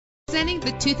Presenting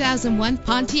the 2001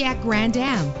 Pontiac Grand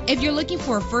Am. If you're looking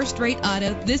for a first-rate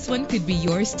auto, this one could be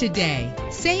yours today.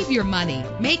 Save your money.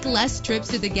 Make less trips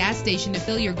to the gas station to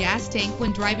fill your gas tank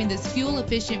when driving this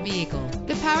fuel-efficient vehicle.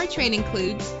 The powertrain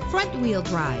includes front-wheel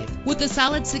drive with a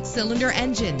solid 6-cylinder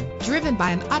engine driven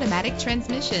by an automatic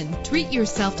transmission. Treat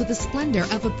yourself to the splendor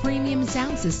of a premium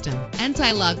sound system.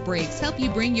 Anti-lock brakes help you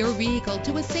bring your vehicle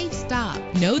to a safe stop.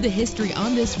 Know the history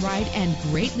on this ride and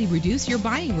greatly reduce your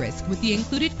buying risk with the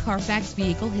included Carfax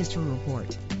Vehicle History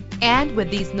Report. And with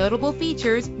these notable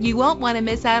features, you won't want to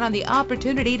miss out on the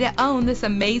opportunity to own this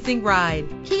amazing ride.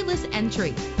 Keyless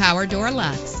entry, power door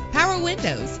locks, power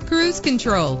windows, cruise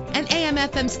control, an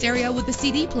AM/FM stereo with a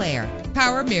CD player,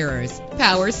 power mirrors,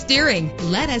 power steering.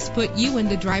 Let us put you in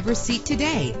the driver's seat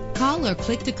today. Call or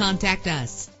click to contact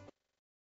us.